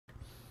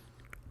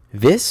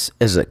This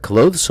is a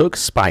clothes hook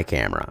spy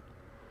camera.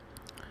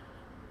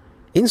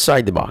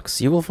 Inside the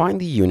box, you will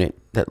find the unit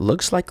that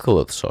looks like a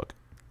clothes hook.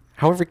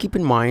 However, keep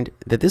in mind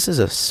that this is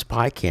a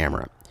spy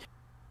camera.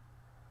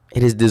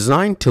 It is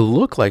designed to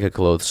look like a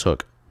clothes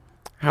hook.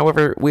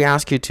 However, we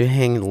ask you to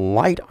hang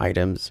light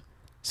items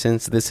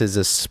since this is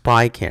a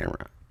spy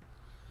camera.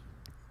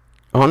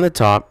 On the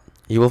top,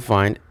 you will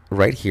find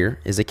right here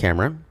is a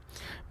camera.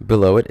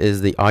 Below it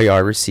is the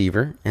IR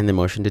receiver and the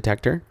motion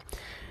detector.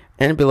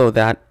 And below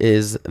that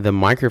is the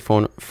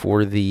microphone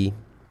for the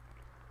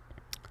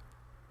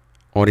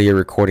audio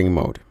recording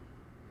mode.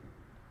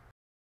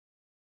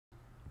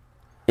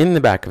 In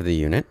the back of the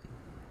unit,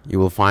 you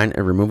will find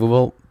a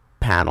removable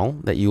panel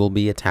that you will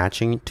be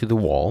attaching to the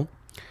wall.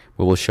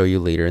 We will show you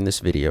later in this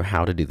video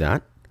how to do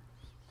that.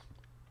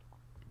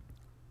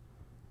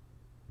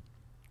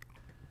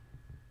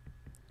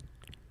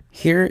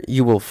 Here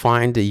you will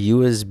find a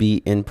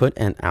USB input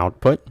and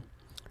output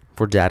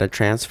for data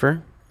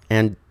transfer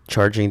and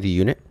charging the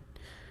unit.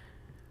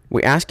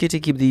 We ask you to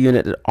keep the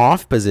unit at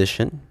off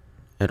position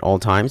at all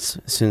times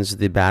since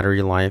the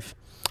battery life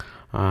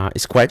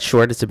is quite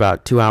short. It's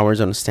about 2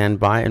 hours on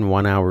standby and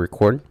 1 hour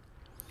record.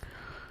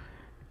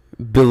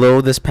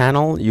 Below this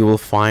panel you will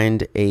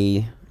find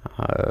a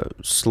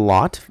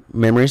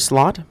memory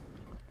slot,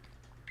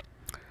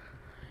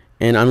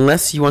 and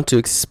unless you want to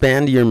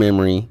expand your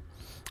memory,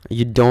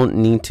 you don't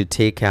need to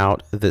take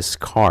out this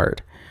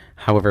card.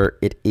 However,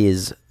 it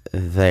is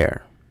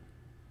there.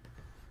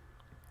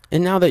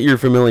 And now that you're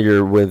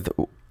familiar with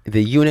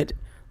the unit,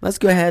 let's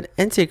go ahead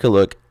and take a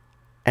look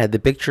at the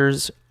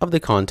pictures of the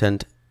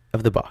content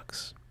of the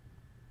box.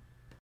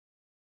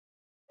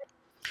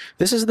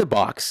 This is the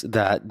box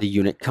that the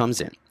unit comes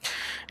in.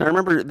 Now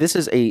remember, this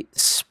is a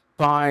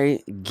spy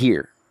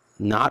gear,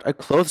 not a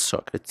clothes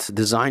hook. It's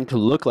designed to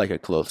look like a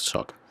clothes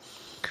hook.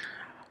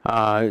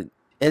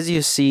 As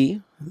you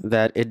see,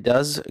 that it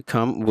does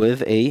come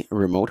with a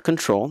remote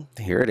control.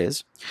 Here it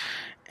is.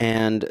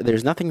 And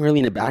there's nothing really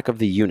in the back of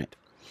the unit.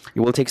 It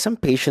will take some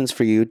patience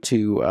for you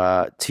to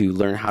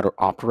learn how to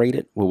operate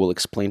it. We will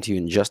explain to you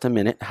in just a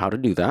minute how to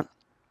do that.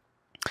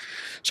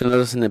 So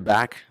notice in the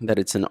back that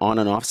it's an on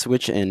and off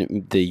switch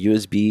and the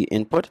USB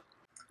input.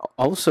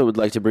 Also would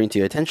like to bring to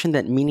your attention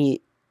that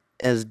mini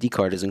SD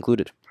card is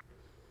included.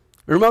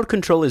 Remote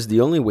control is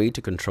the only way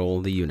to control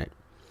the unit.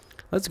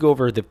 Let's go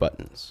over the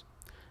buttons.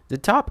 The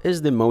top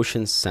is the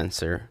motion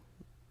sensor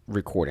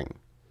recording.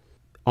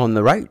 On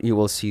the right, you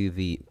will see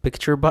the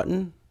picture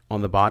button.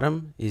 On the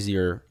bottom is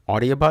your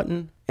audio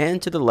button,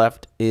 and to the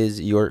left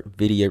is your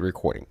video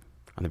recording.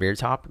 On the very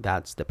top,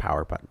 that's the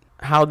power button.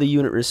 How the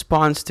unit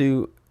responds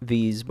to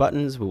these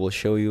buttons, we will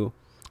show you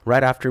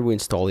right after we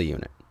install the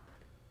unit.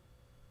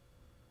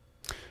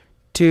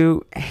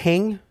 To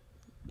hang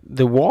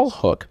the wall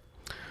hook,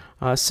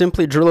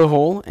 simply drill a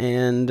hole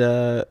and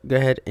go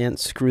ahead and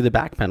screw the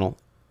back panel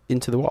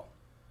into the wall.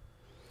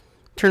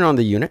 Turn on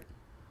the unit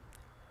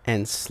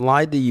and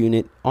slide the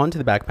unit onto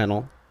the back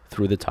panel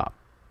through the top.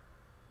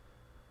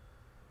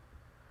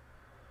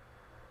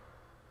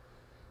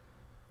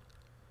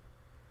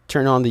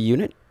 Turn on the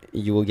unit,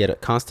 you will get a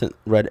constant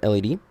red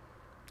LED,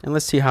 and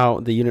let's see how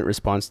the unit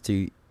responds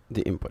to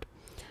the input.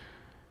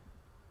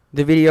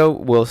 The video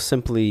will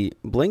simply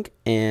blink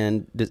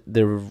and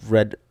the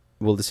red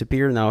will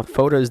disappear. Now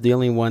photo is the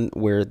only one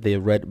where the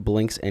red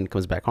blinks and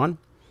comes back on.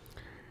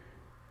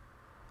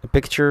 A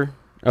picture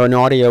or an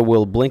audio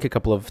will blink a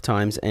couple of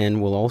times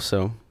and will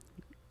also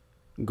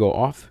go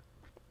off.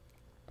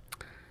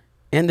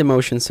 And the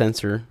motion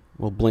sensor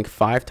will blink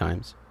 5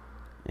 times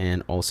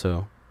and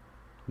also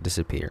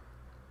disappear.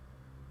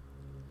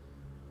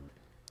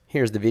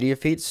 Here's the video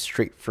feed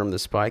straight from the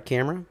spy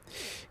camera.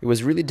 It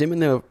was really dim in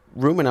the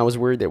room and I was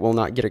worried that we'll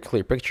not get a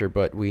clear picture,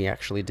 but we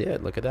actually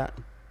did. Look at that.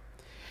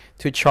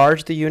 To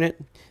charge the unit,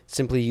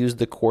 simply use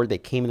the cord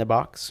that came in the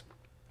box,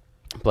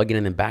 plug it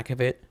in the back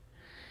of it,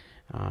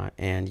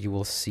 and you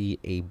will see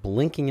a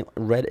blinking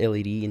red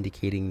LED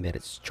indicating that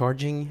it's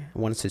charging.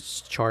 Once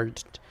it's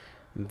charged,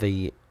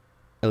 the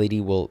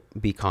LED will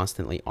be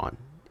constantly on.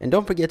 And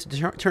don't forget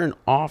to turn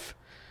off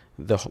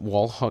the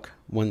wall hook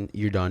when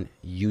you're done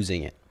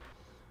using it.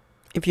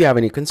 If you have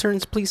any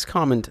concerns, please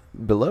comment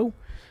below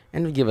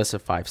and give us a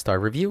 5-star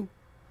review.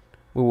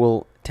 We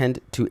will tend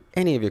to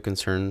any of your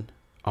concern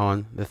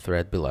on the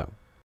thread below.